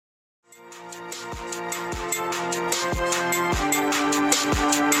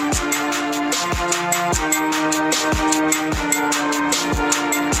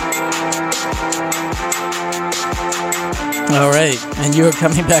All right, and you are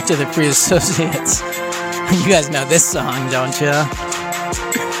coming back to the Free Associates. You guys know this song, don't you?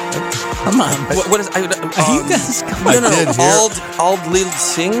 Come on. What is? Are you guys? Ald Lil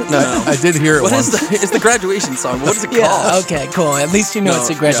Sing? No. I did hear it What once. is it's the graduation song. What is it Yeah, called? okay, cool. At least you know it's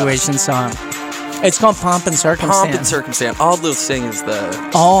a graduation song. It's called Pomp and Circumstance. Pomp and Circumstance. Ald Lil Sing is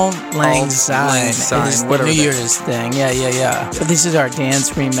the... All Lang Syne Lang Syne, is the whatever New that Year's thing. Yeah. But this is our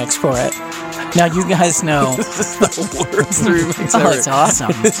dance remix for it. Now, you guys know... This is the worst remix Oh, ever. it's awesome.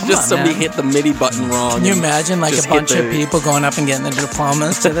 It's Come just on, somebody man. hit the MIDI button wrong. Can you imagine like just a bunch hit of the- people going up and getting the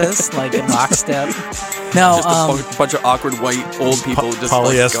diplomas to this, like in lockstep? No, Just a bunch of awkward white old people just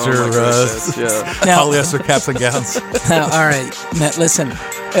polyester, like going like this. Yeah. now, Polyester caps and gowns. now, all right, Matt, listen.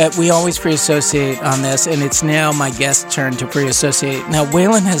 We always free associate on this, and it's now my guest's turn to free associate. Now,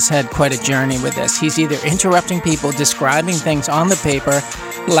 Waylon has had quite a journey with this. He's either interrupting people, describing things on the paper.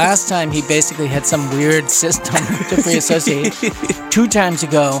 Last time, he basically had some weird system to free associate. 2 times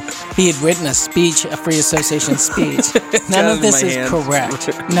ago, he had written a speech, a free association speech. None of this is correct.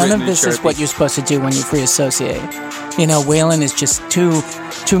 None of this is what you're supposed to do when you free associate. You know, Waylon is just too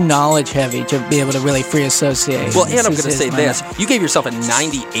knowledge heavy to be able to really free associate. Well, and I'm This going to is say his this. limit. You gave yourself a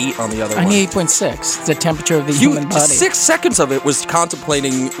 98 on the other I one. need 8.6. The temperature of the human body. 6 seconds of it was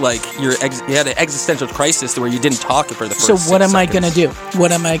contemplating, like, you had an existential crisis where you didn't talk for the first So 6 what am I seconds. going to do?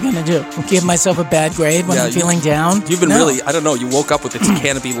 What am I going to do? Give myself a bad grade when Yeah, I'm feeling down? You've been No. really, I don't know, you woke up with this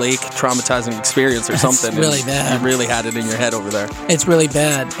Canopy Lake traumatizing experience or That's something. really and bad. You really had it in your head over there. It's really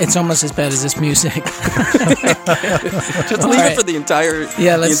bad. It's almost as bad as this music. Just leave right. it for the entire,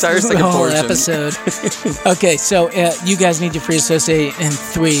 Yeah, the let's entire do the second whole portion. episode. Okay, so you guys need to free associate in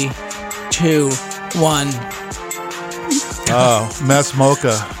 3, 2, 1. Oh, Mass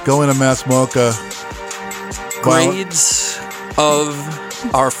Mocha. Go into Mass Mocha. Well, Grades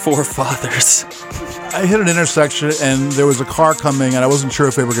of our forefathers. I hit an intersection and there was a car coming and I wasn't sure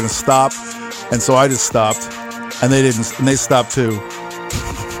if they were going to stop. And so I just stopped. And they didn't. And they stopped too.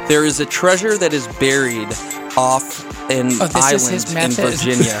 There is a treasure that is buried off an Oh, this is island his in method.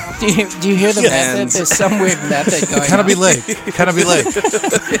 Virginia. Do you hear the method? And- There's some weird method going Canopy on. Lake. Canopy Lake.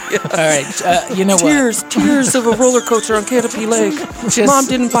 All right, you know what? Tears of a roller coaster on Canopy Lake. Just- Mom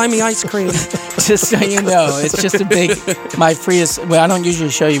didn't buy me ice cream. Just so you know, it's just a big. My freest. Well, I don't usually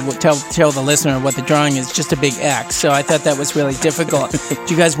show you. Tell the listener what the drawing is. Just a big X. So I thought that was really difficult. Do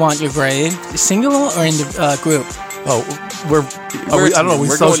you guys want your grade single or in the group? Oh, We're I don't know. a We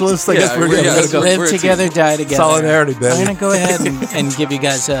team. socialists? I guess we're we're gonna go. Live we're a team. together, die together. Solidarity, baby. I'm gonna go ahead and give you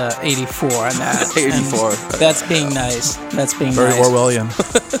guys 84 on that. 84. And that's being nice. That's being Very nice.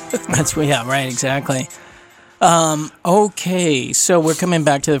 Orwellian. That's yeah, right, exactly. Okay, so we're coming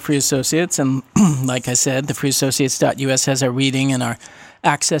back to the Free Associates, and like I said, the freeassociates.us has our reading and our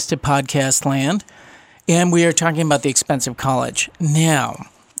access to podcast land, and we are talking about the expense of college. Now,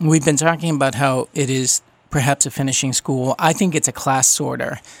 we've been talking about how it is perhaps a finishing school. I think it's a class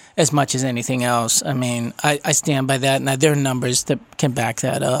sorter as much as anything else. I mean, I stand by that, and there are numbers that can back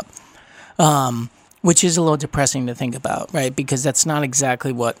that up. Which is a little depressing to think about, right? Because that's not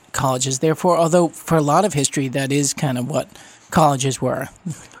exactly what college is there for. Although for a lot of history, that is kind of what colleges were.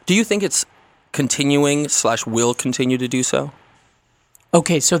 Do you think it's continuing / will continue to do so?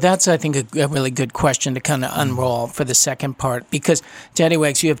 Okay, so that's, I think, a really good question to kind of unroll for the second part. Because, Daddy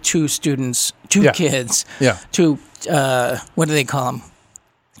Wags, you have 2 students, 2 Yeah. kids, Yeah. 2, what do they call them?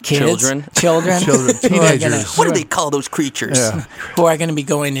 Kids? Children. Children, Children. Who are Teenagers. What do they call those creatures? Yeah. who are going to be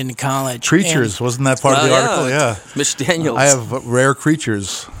going into college. Creatures. Wasn't that part of the article? Yeah. Mitch Daniels. I have rare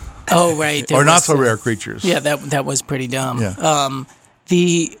creatures. Oh, right. there Or not was, so rare creatures. Yeah, that was pretty dumb. Yeah.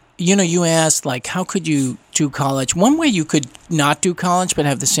 You asked, like, how could you do college? One way you could not do college but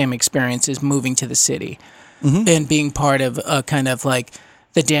have the same experience is moving to the city and being part of a kind of like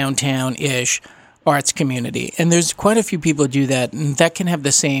the downtown-ish arts community. And there's quite a few people who do that, and that can have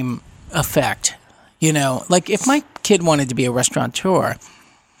the same effect. You know, like if my kid wanted to be a restaurateur,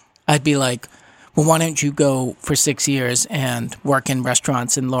 I'd be like, well, why don't you go for 6 years and work in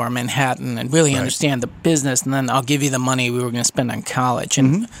restaurants in Lower Manhattan and really understand the business, and then I'll give you the money we were going to spend on college.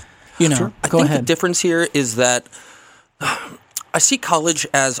 And, you know, I go think ahead. the difference here is that I see college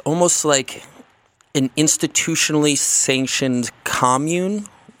as almost like an institutionally sanctioned commune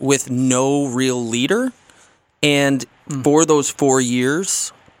with no real leader. And for those 4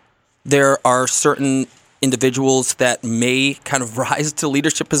 years, there are certain individuals that may kind of rise to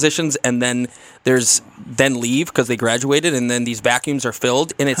leadership positions and then leave because they graduated, and then these vacuums are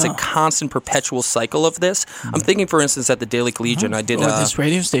filled, and it's a constant perpetual cycle of this. I'm thinking, for instance, at the Daily Collegian, I did Or this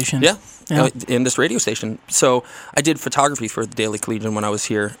radio station. yeah, Yeah. in this radio station. So I did photography for the Daily Collegian when I was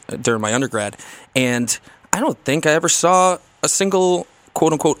here during my undergrad, and I don't think I ever saw a single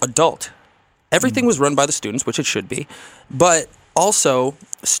quote unquote adult. Everything was run by the students, which it should be, but also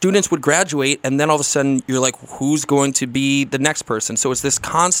students would graduate, and then all of a sudden you're like, who's going to be the next person? So it's this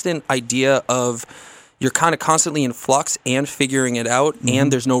constant idea of you're kind of constantly in flux and figuring it out,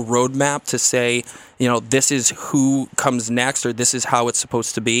 and there's no roadmap to say, this is who comes next or this is how it's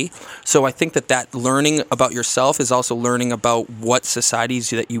supposed to be. So I think that learning about yourself is also learning about what societies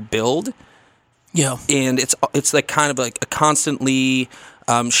that you build. Yeah. And it's like kind of like a constantly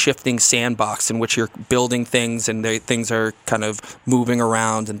shifting sandbox in which you're building things and things are kind of moving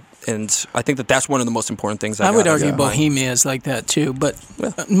around, and I think that's one of the most important things. I would argue Bohemia is like that too, but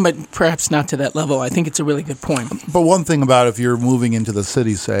perhaps not to that level. I think it's a really good point. But one thing about if you're moving into the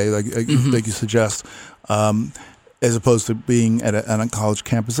city, say, like you suggest, as opposed to being at a college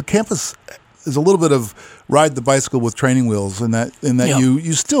campus, the campus is a little bit of ride the bicycle with training wheels, in that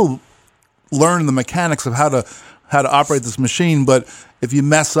you still learn the mechanics of how to operate this machine, but if you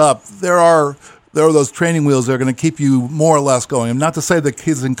mess up, there are those training wheels that are going to keep you more or less going. And not to say that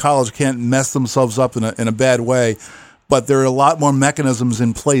kids in college can't mess themselves up in a bad way, but there are a lot more mechanisms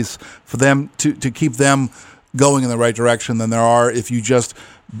in place for them to keep them going in the right direction than there are if you just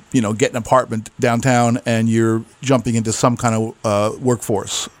get an apartment downtown and you're jumping into some kind of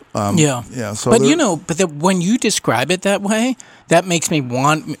workforce. So but when you describe it that way, that makes me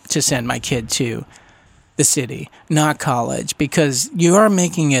want to send my kid to the city, not college, because you are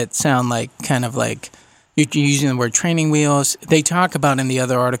making it sound like kind of like you're using the word training wheels. They talk about in the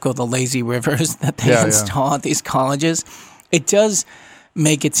other article the lazy rivers that they install at these colleges. It does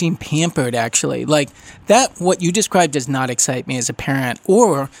make it seem pampered, actually. Like that, what you described does not excite me as a parent,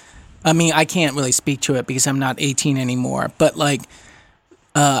 I can't really speak to it because I'm not 18 anymore, but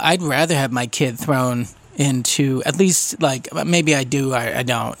I'd rather have my kid thrown into, at least maybe I do, I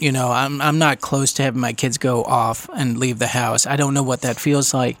don't, I'm not close to having my kids go off and leave the house. I don't know what that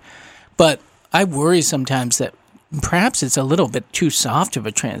feels like, but I worry sometimes that perhaps it's a little bit too soft of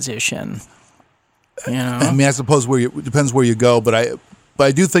a transition. I suppose it depends where you go, but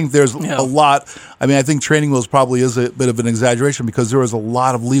I do think there's a lot. I think training wheels probably is a bit of an exaggeration because there is a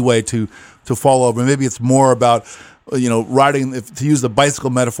lot of leeway to fall over. Maybe it's more about riding, to use the bicycle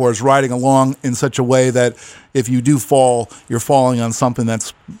metaphor, is riding along in such a way that if you do fall, you're falling on something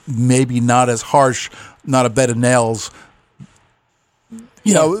that's maybe not as harsh, not a bed of nails.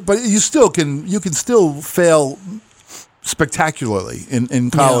 But you can still fail spectacularly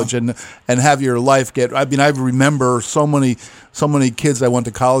in college and have your life get. I remember so many kids I went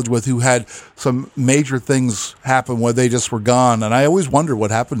to college with who had some major things happen where they just were gone, and I always wonder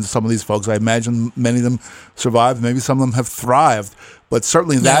what happened to some of these folks. I imagine many of them survived, maybe some of them have thrived, but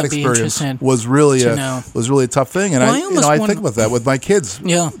certainly that experience was really a tough thing. And I think about that with my kids.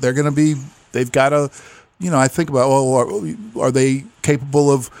 Yeah, they're going to be. They've got to. I think about, are they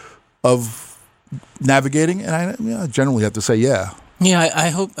capable of navigating? And I generally have to say, yeah. Yeah,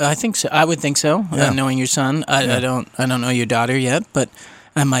 I think so. I would think so. Knowing your son, I don't know your daughter yet, but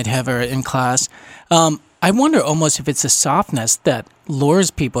I might have her in class. I wonder almost if it's a softness that lures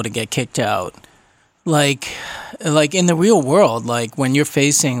people to get kicked out. Like in the real world, like when you're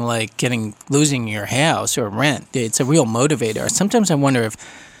facing losing your house or rent, it's a real motivator. Sometimes I wonder if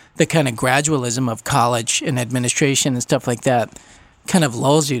the kind of gradualism of college and administration and stuff like that kind of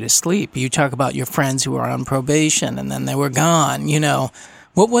lulls you to sleep. You talk about your friends who were on probation and then they were gone.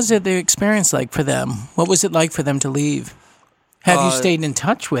 What was their experience like for them? What was it like for them to leave? Have you stayed in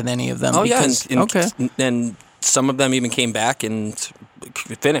touch with any of them? Oh, and some of them even came back and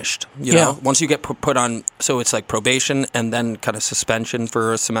finished. You know, once you get put on, so it's like probation and then kind of suspension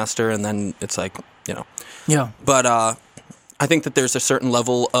for a semester, and then it's like, Yeah. But I think that there's a certain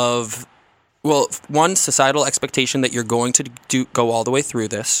level of, one, societal expectation that you're going to go all the way through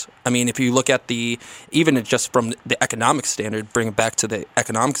this. If you look at even just from the economic standard, bring it back to the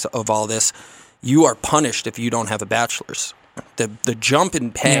economics of all this, you are punished if you don't have a bachelor's. The jump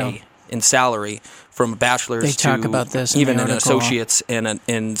in pay, in salary, from a bachelor's to even an associate's and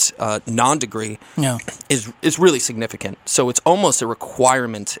non-degree is really significant. So it's almost a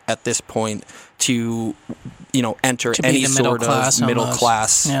requirement at this point to enter any sort of middle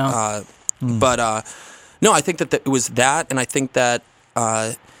class. But no, I think that it was that, and I think that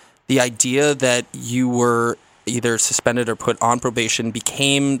the idea that you were either suspended or put on probation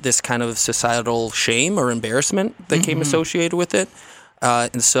became this kind of societal shame or embarrassment that came associated with it.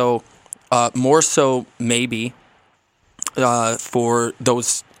 And so more so maybe for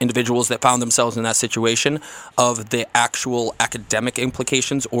those individuals that found themselves in that situation of the actual academic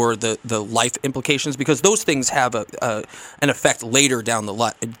implications or the life implications, because those things have an effect later down the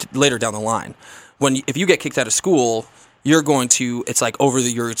line. if you get kicked out of school, you're going to, it's like over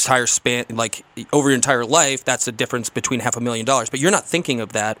your entire span, like over your entire life, that's the difference between $500,000. But you're not thinking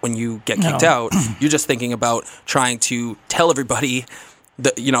of that when you get kicked out. You're just thinking about trying to tell everybody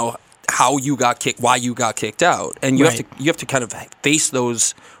how you got kicked, why you got kicked out. And you have to kind of face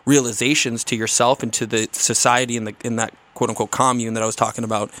those realizations to yourself and to the society in that quote unquote commune that I was talking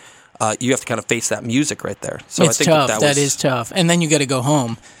about. You have to kind of face that music right there. So it's I think tough. That is tough. And then you got to go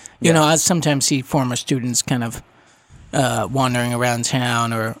home. You know, I sometimes see former students kind of wandering around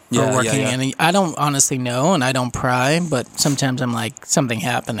town or working. And I don't honestly know, and I don't pry, but sometimes I'm like, something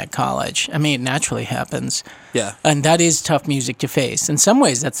happened at college. I mean, it naturally happens. Yeah. And that is tough music to face. In some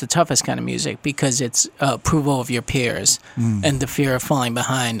ways, that's the toughest kind of music because it's approval of your peers and the fear of falling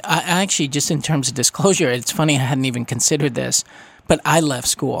behind. I actually, just in terms of disclosure, it's funny, I hadn't even considered this, but I left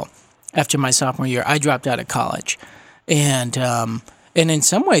school after my sophomore year. I dropped out of college. And in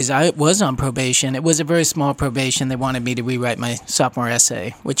some ways, I was on probation. It was a very small probation. They wanted me to rewrite my sophomore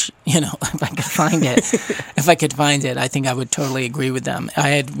essay, which, if I could find it, I think I would totally agree with them. I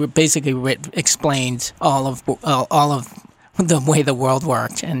had basically explained all of the way the world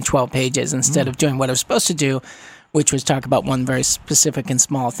worked in 12 pages instead of doing what I was supposed to do, which was talk about one very specific and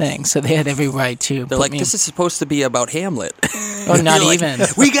small thing. So they had every right to. They're like, this is supposed to be about Hamlet. Oh, not even.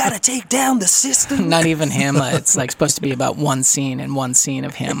 We got to take down the system. Not even Hamlet. It's like supposed to be about one scene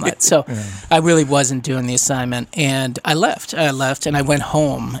of Hamlet. So I really wasn't doing the assignment, and I left. And I went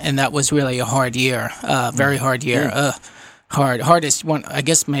home, and that was really a hard year, very hard year. Hardest one, I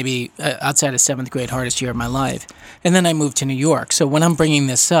guess maybe outside of 7th grade, hardest year of my life. And then I moved to New York. So when I'm bringing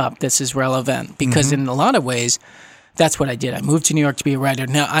this up, this is relevant because in a lot of ways, that's what I did. I moved to New York to be a writer.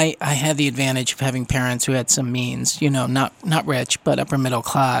 Now, I had the advantage of having parents who had some means, not rich, but upper middle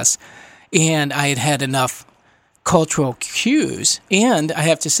class. And I had enough cultural cues. And I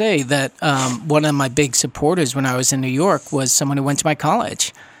have to say that one of my big supporters when I was in New York was someone who went to my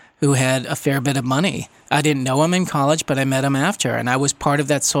college, who had a fair bit of money. I didn't know him in college, but I met him after. And I was part of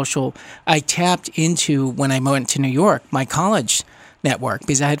that social. I tapped into, when I went to New York, my college network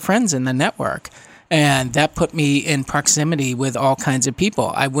because I had friends in the network. And that put me in proximity with all kinds of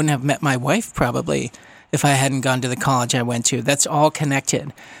people. I wouldn't have met my wife probably if I hadn't gone to the college I went to. That's all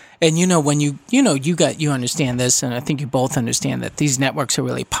connected. And when you understand this, and I think you both understand that these networks are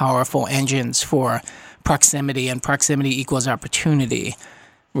really powerful engines for proximity, and proximity equals opportunity,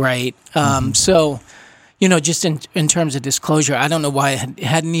 right? So, just in terms of disclosure, I don't know why it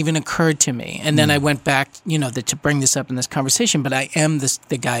hadn't even occurred to me. And then I went back, to bring this up in this conversation, but I am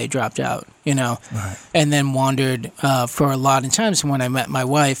the guy who dropped out, Right. and then wandered for a lot of times. When I met my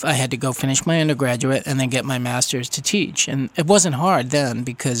wife, I had to go finish my undergraduate and then get my master's to teach. And it wasn't hard then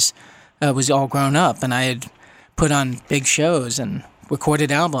because I was all grown up and I had put on big shows and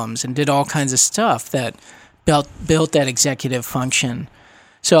recorded albums and did all kinds of stuff that built that executive function.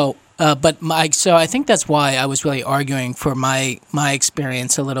 So, so I think that's why I was really arguing for my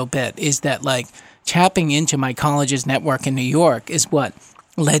experience a little bit, is that like tapping into my college's network in New York is what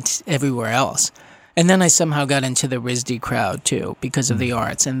led to everywhere else. And then I somehow got into the RISD crowd too because of the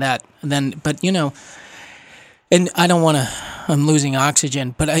arts and and I don't want to, I'm losing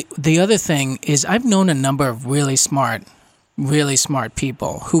oxygen, but the other thing is I've known a number of really smart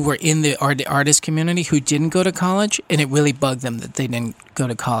people who were in the artist community who didn't go to college, and it really bugged them that they didn't go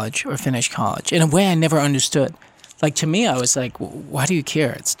to college or finish college in a way I never understood. Like, to me, I was like, why do you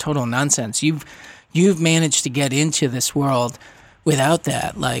care? It's total nonsense. You've managed to get into this world without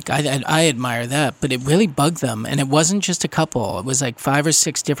that. Like, I admire that, but it really bugged them. And it wasn't just a couple. It was like 5 or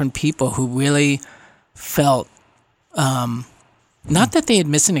 6 different people who really felt not that they had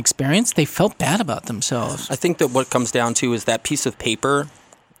missed an experience, they felt bad about themselves. I think that what comes down to is that piece of paper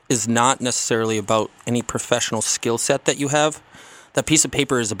is not necessarily about any professional skill set that you have. That piece of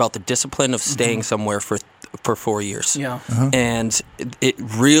paper is about the discipline of staying somewhere for 4 years. Yeah. And it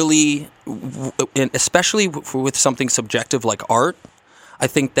really, especially with something subjective like art, I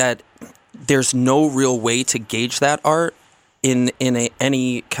think that there's no real way to gauge that art in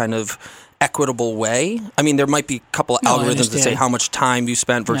any kind of equitable way. I mean, there might be a couple of algorithms that say how much time you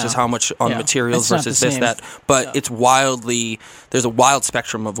spent versus how much on materials versus this, that. But it's there's a wild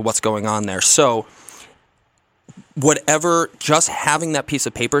spectrum of what's going on there. So just having that piece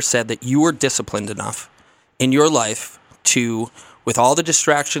of paper said that you were disciplined enough in your life to, with all the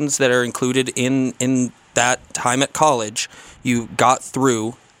distractions that are included in that time at college, you got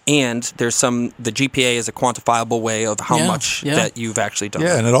through. And there's the GPA is a quantifiable way of how much that you've actually done.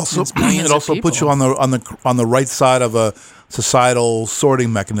 Yeah, and it also puts you on the right side of societal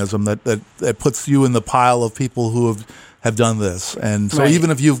sorting mechanism that puts you in the pile of people who have done this. And so Right.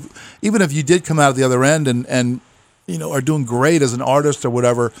 even if you did come out at the other end and are doing great as an artist or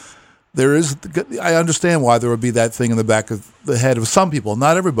whatever, I understand why there would be that thing in the back of the head of some people,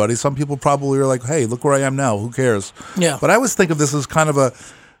 not everybody. Some people probably are like, hey, look where I am now. Who cares? Yeah. But I always think of this as kind of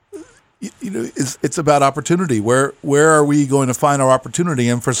it's about opportunity. Where are we going to find our opportunity?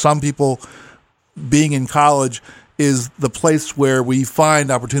 And for some people, being in college is the place where we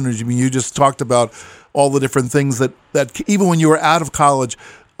find opportunity. I mean, you just talked about all the different things that even when you were out of college,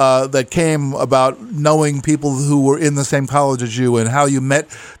 that came about knowing people who were in the same college as you and how you met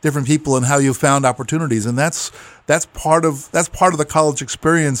different people and how you found opportunities. And that's part of the college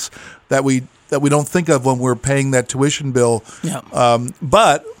experience that we don't think of when we're paying that tuition bill. Yeah.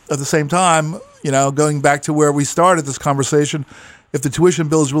 But at the same time, going back to where we started this conversation, if the tuition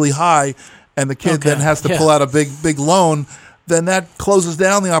bill is really high and the kid then has to pull out a big loan, then that closes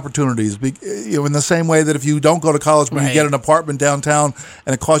down the opportunities. In the same way that if you don't go to college but you get an apartment downtown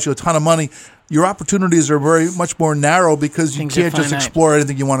and it costs you a ton of money, your opportunities are very much more narrow because you can't just explore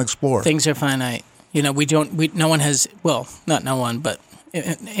anything you want to explore. Things are finite. No one has, well, not no one, but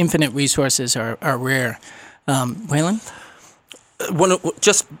infinite resources are rare. Waylon?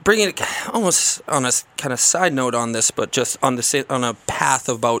 Just bringing it almost on a kind of side note on this, but just on a path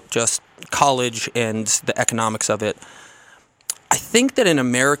about just college and the economics of it. I think that in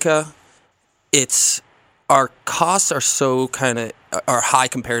America, our costs are so are high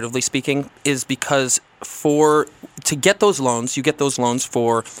comparatively speaking, is because to get those loans, you get those loans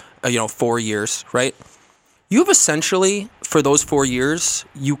for 4 years, right? You've essentially for those 4 years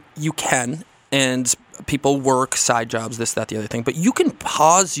you can, and people work side jobs, this, that, the other thing, but you can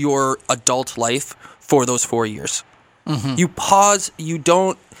pause your adult life for those 4 years. Mm-hmm. You pause. You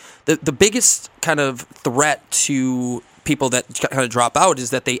don't. The biggest kind of threat to people that kind of drop out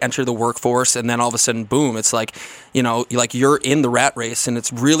is that they enter the workforce and then all of a sudden, boom, it's like, you're in the rat race and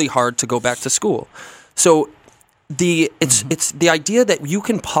it's really hard to go back to school. So it's the idea that you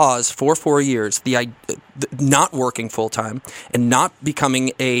can pause for 4 years, the not working full time and not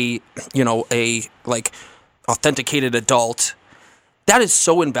becoming a authenticated adult, that is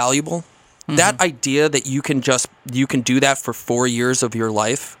so invaluable. Mm-hmm. That idea that you can do that for 4 years of your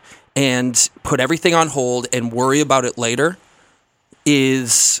life and put everything on hold and worry about it later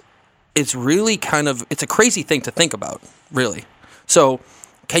it's really it's a crazy thing to think about, really. So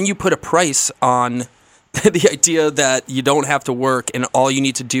can you put a price on the idea that you don't have to work and all you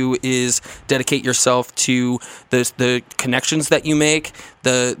need to do is dedicate yourself to the connections that you make,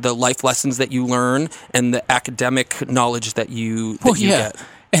 the life lessons that you learn, and the academic knowledge that you get?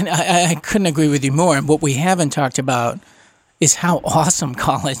 And I couldn't agree with you more. And what we haven't talked about is how awesome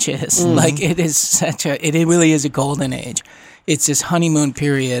college is. Mm-hmm. Like, it is it really is a golden age. It's this honeymoon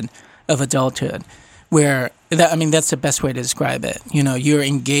period of adulthood where, that's the best way to describe it. You're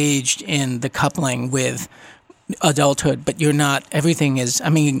engaged in the coupling with adulthood, but you're not, everything is,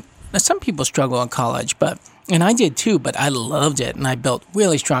 some people struggle in college, and I did too, but I loved it and I built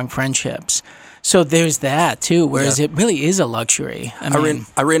really strong friendships. So there's that too, whereas it really is a luxury. I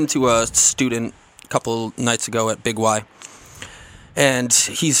ran into a student a couple nights ago at Big Y. And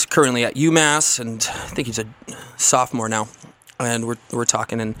he's currently at UMass, and I think he's a sophomore now. And we're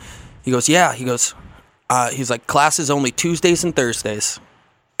talking, and he goes, he's like, class is only Tuesdays and Thursdays.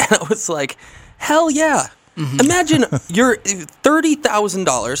 And I was like, hell yeah. Mm-hmm. Imagine you're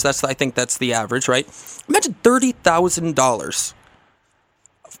 $30,000. I think that's the average, right? Imagine $30,000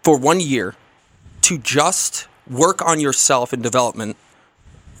 for 1 year to just work on yourself and development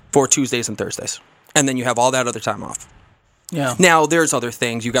for Tuesdays and Thursdays. And then you have all that other time off. Yeah. Now, there's other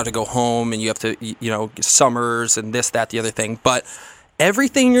things. You got to go home and you have to, summers and this, that, the other thing. But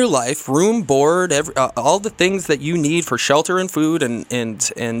everything in your life, room, board, all the things that you need for shelter and food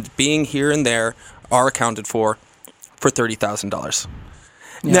and being here and there are accounted for $30,000.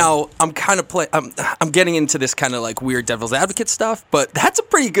 Yeah. Now, I'm kind of I'm getting into this kind of like weird devil's advocate stuff, but that's a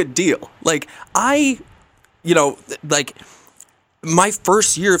pretty good deal. Like, my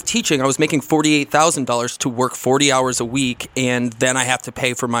first year of teaching, I was making $48,000 to work 40 hours a week, and then I have to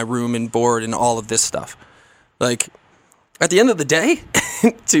pay for my room and board and all of this stuff. Like, at the end of the day,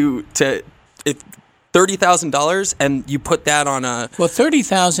 $30,000, and you put that on a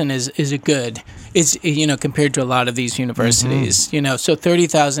 $30,000 is a good. It's compared to a lot of these universities, mm-hmm. So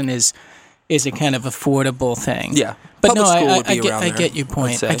 $30,000 is a kind of affordable thing. Yeah, but public no, school I would be around I there, get your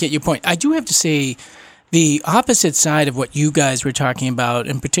point. I get your point. I do have to say The opposite side of what you guys were talking about,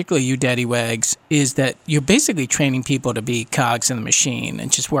 and particularly you, Daddy Wags, is that you're basically training people to be cogs in the machine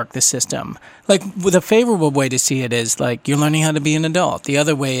and just work the system. Like, with a favorable way to see it is, like, you're learning how to be an adult. The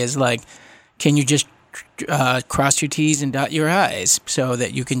other way is, like, can you just cross your T's and dot your I's so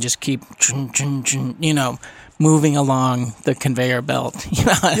that you can just keep, moving along the conveyor belt.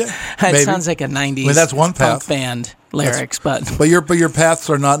 It sounds like a 90s that's one path. punk band lyrics, but your paths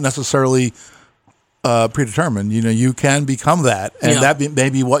are not necessarily predetermined. You can become that, and that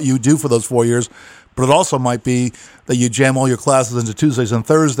may be what you do for those 4 years. But it also might be that you jam all your classes into Tuesdays and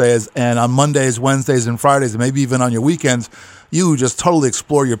Thursdays, and on Mondays, Wednesdays, and Fridays, and maybe even on your weekends, you just totally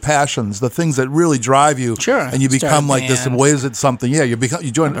explore your passions, the things that really drive you. Sure. And you become like this. And ways it something? Yeah, you get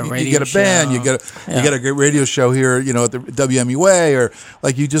a band, you get a great radio show here, at the WMUA, or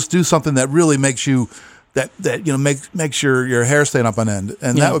like you just do something that really makes you. That makes your hair stand up on end,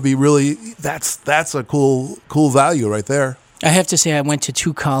 and that would be really that's a cool value right there. I have to say, I went to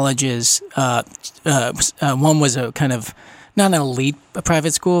 2 colleges. One was a kind of not an elite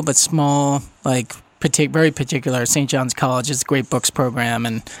private school, but small, like very particular. St. John's College is a great books program,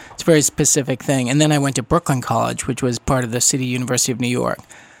 and it's a very specific thing. And then I went to Brooklyn College, which was part of the City University of New York.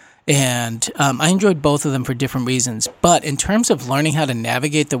 And I enjoyed both of them for different reasons. But in terms of learning how to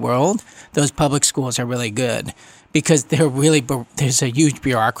navigate the world, those public schools are really good because there's a huge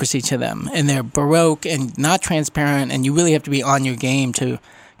bureaucracy to them. And they're baroque and not transparent, and you really have to be on your game to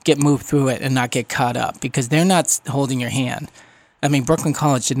get moved through it and not get caught up because they're not holding your hand. I mean, Brooklyn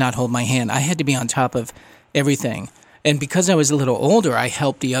College did not hold my hand. I had to be on top of everything. And because I was a little older, I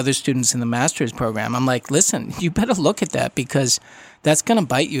helped the other students in the master's program. I'm like, listen, you better look at that because that's going to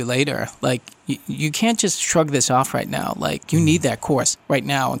bite you later. Like, you can't just shrug this off right now. Like, you need that course right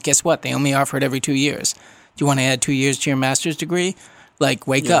now. And guess what? They only offer it every 2 years. Do you want to add 2 years to your master's degree? Like,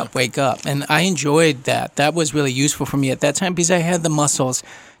 wake up. And I enjoyed that. That was really useful for me at that time because I had the muscles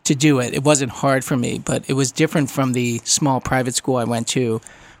to do it. It wasn't hard for me, but it was different from the small private school I went to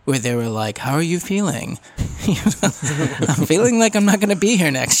where they were like, how are you feeling? I'm feeling like I'm not going to be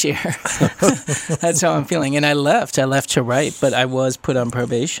here next year. That's how I'm feeling. And I left to write, but I was put on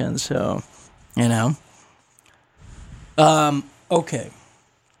probation. So, okay.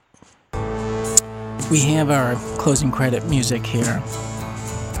 We have our closing credit music here.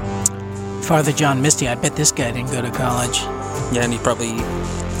 Father John Misty, I bet this guy didn't go to college. Yeah, and he probably,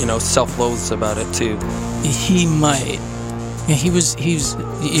 self-loathes about it too. He might. Yeah, he was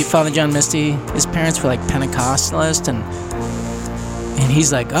Father John Misty. His parents were like Pentecostalist, and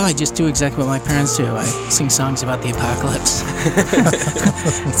he's like, I just do exactly what my parents do. I sing songs about the apocalypse.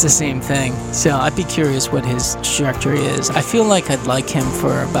 It's the same thing. So I'd be curious what his trajectory is. I feel like I'd like him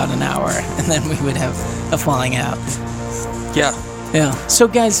for about an hour, and then we would have a falling out. Yeah. Yeah. So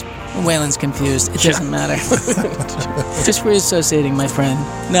guys, Waylon's confused. It doesn't matter. Just reassociating, my friend.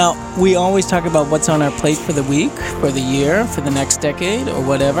 Now, we always talk about what's on our plate for the week, for the year, for the next decade, or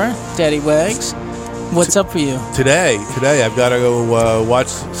whatever. Daddy Wags, what's up for you? Today, I've got to go watch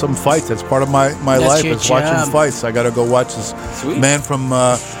some fights. That's part of my life is watching fights. I got to go watch this man from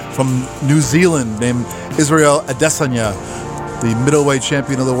New Zealand named Israel Adesanya, the middleweight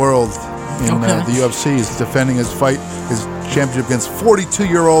champion of the world in the UFC. He's defending his championship against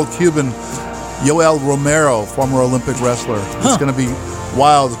 42-year-old Cuban Yoel Romero, former Olympic wrestler. It's going to be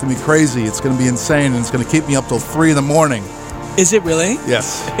wild. It's going to be crazy. It's going to be insane, and it's going to keep me up till 3 a.m. Is it really?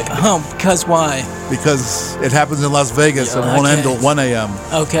 Yes. Because why? Because it happens in Las Vegas and it won't end till 1 a.m.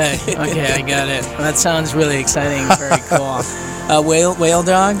 Okay, I got it. That sounds really exciting. Very cool. Whale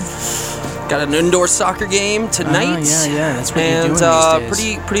Dog? Got an indoor soccer game tonight. Yeah, that's what you're doing these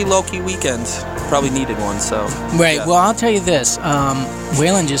days. pretty low-key weekend. Probably needed one, so. Right, well, I'll tell you this.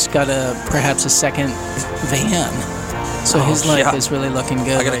 Waylon just got perhaps a second van. So his life is really looking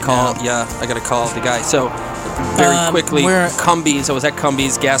good. I got to call the guy. So, very quickly, Cumbies. I was at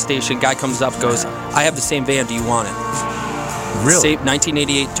Cumbies gas station. Guy comes up, goes, I have the same van. Do you want it? Really?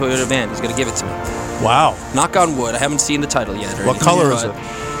 1988 Toyota van. He's going to give it to me. Wow. Knock on wood. I haven't seen the title yet. What color is it?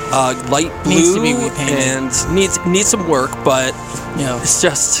 Light blue. Needs to be repainted. And needs some work, but it's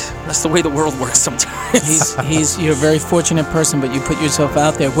just, that's the way the world works sometimes. You're a very fortunate person, but you put yourself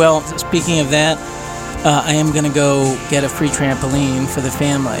out there. Well, speaking of that, I am going to go get a free trampoline for the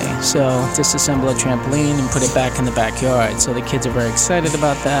family. So disassemble a trampoline and put it back in the backyard. So the kids are very excited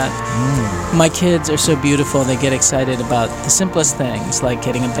about that. My kids are so beautiful. They get excited about the simplest things, like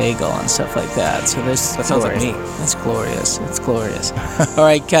getting a bagel and stuff like that. So that sounds like me. That's glorious. It's glorious. All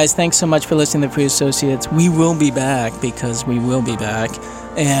right, guys, thanks so much for listening to Free Associates. We will be back because we will be back.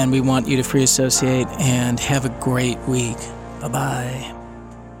 And we want you to free associate and have a great week. Bye-bye.